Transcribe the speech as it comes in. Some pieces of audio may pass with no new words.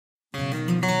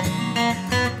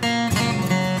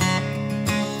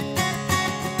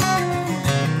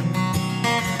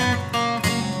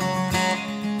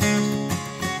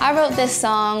wrote this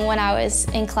song when I was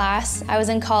in class. I was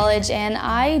in college and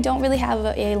I don't really have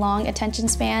a long attention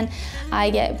span. I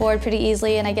get bored pretty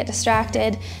easily and I get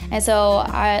distracted. And so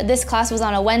this class was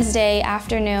on a Wednesday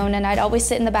afternoon and I'd always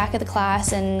sit in the back of the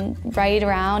class and write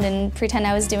around and pretend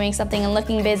I was doing something and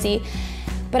looking busy.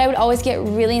 But I would always get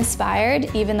really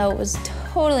inspired, even though it was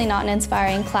totally not an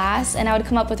inspiring class, and I would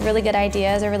come up with really good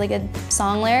ideas or really good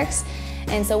song lyrics.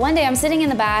 And so one day I'm sitting in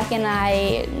the back and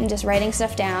I'm just writing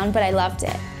stuff down, but I loved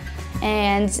it.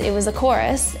 And it was a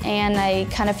chorus, and I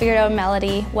kind of figured out a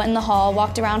melody, went in the hall,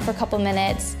 walked around for a couple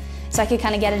minutes so I could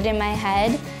kind of get it in my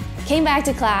head. Came back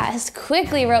to class,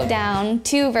 quickly wrote down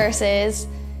 2 verses,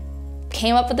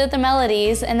 came up with the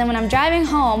melodies, and then when I'm driving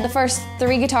home, the first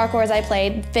 3 guitar chords I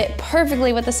played fit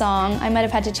perfectly with the song. I might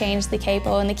have had to change the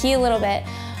capo and the key a little bit,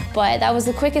 but that was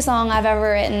the quickest song I've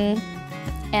ever written,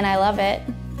 and I love it.